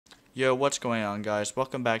Yo, what's going on, guys?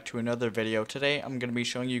 Welcome back to another video. Today I'm going to be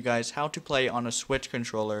showing you guys how to play on a Switch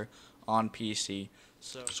controller on PC.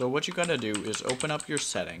 So what you gotta do is open up your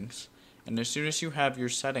settings, and as soon as you have your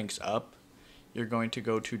settings up, you're going to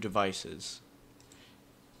go to devices.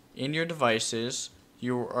 In your devices,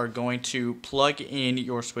 you are going to plug in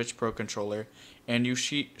your Switch Pro controller, and you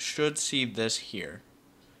should see this here.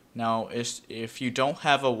 Now, if you don't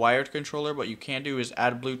have a wired controller, what you can do is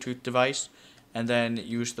add a Bluetooth device and then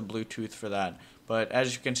use the Bluetooth for that. But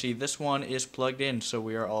as you can see, this one is plugged in, so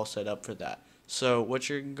we are all set up for that. So what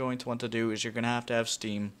you're going to want to do is you're going to have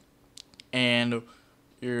Steam, and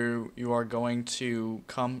you are going to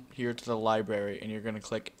come here to the library, and you're going to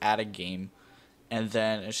click Add a Game. And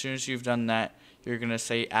then as soon as you've done that, you're going to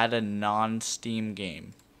say Add a non-Steam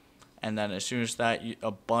game. And then as soon as that,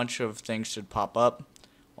 a bunch of things should pop up.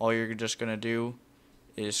 All you're just going to do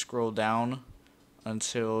is scroll down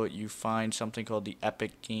until you find something called the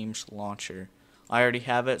Epic Games Launcher. I already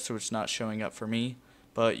have it, so it's not showing up for me,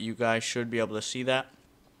 but you guys should be able to see that.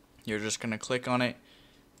 You're just going to click on it,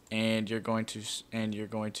 and you're going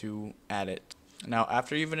to add it. Now,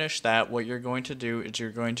 after you finish that, what you're going to do is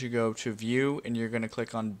you're going to go to View, and you're going to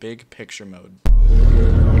click on Big Picture Mode.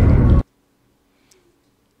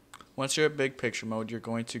 Once you're at Big Picture Mode, you're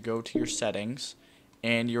going to go to your settings,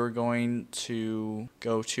 and you're going to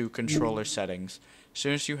go to controller settings. As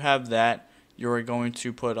soon as you have that, you're going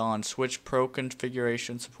to put on Switch Pro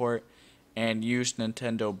configuration support and use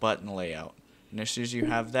Nintendo button layout. And as soon as you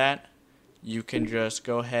have that, you can just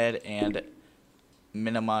go ahead and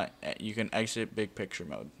you can exit Big Picture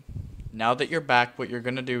Mode. Now that you're back, what you're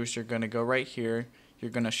going to do is you're going to go right here, you're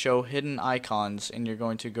going to show hidden icons, and you're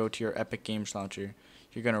going to go to your Epic Games Launcher.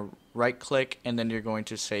 You're going to right click, and then you're going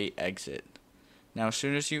to say exit. Now, as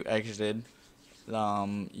soon as you exited,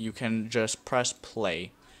 you can just press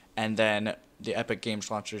play, and then the Epic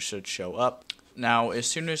Games Launcher should show up. Now, as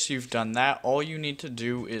soon as you've done that, all you need to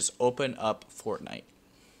do is open up Fortnite.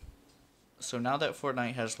 So now that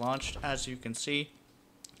Fortnite has launched, as you can see,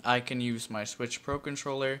 I can use my Switch Pro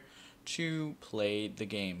controller to play the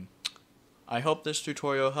game. I hope this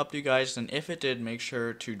tutorial helped you guys, and if it did, make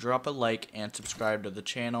sure to drop a like and subscribe to the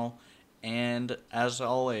channel. And as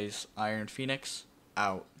always, Iron Phoenix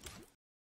out.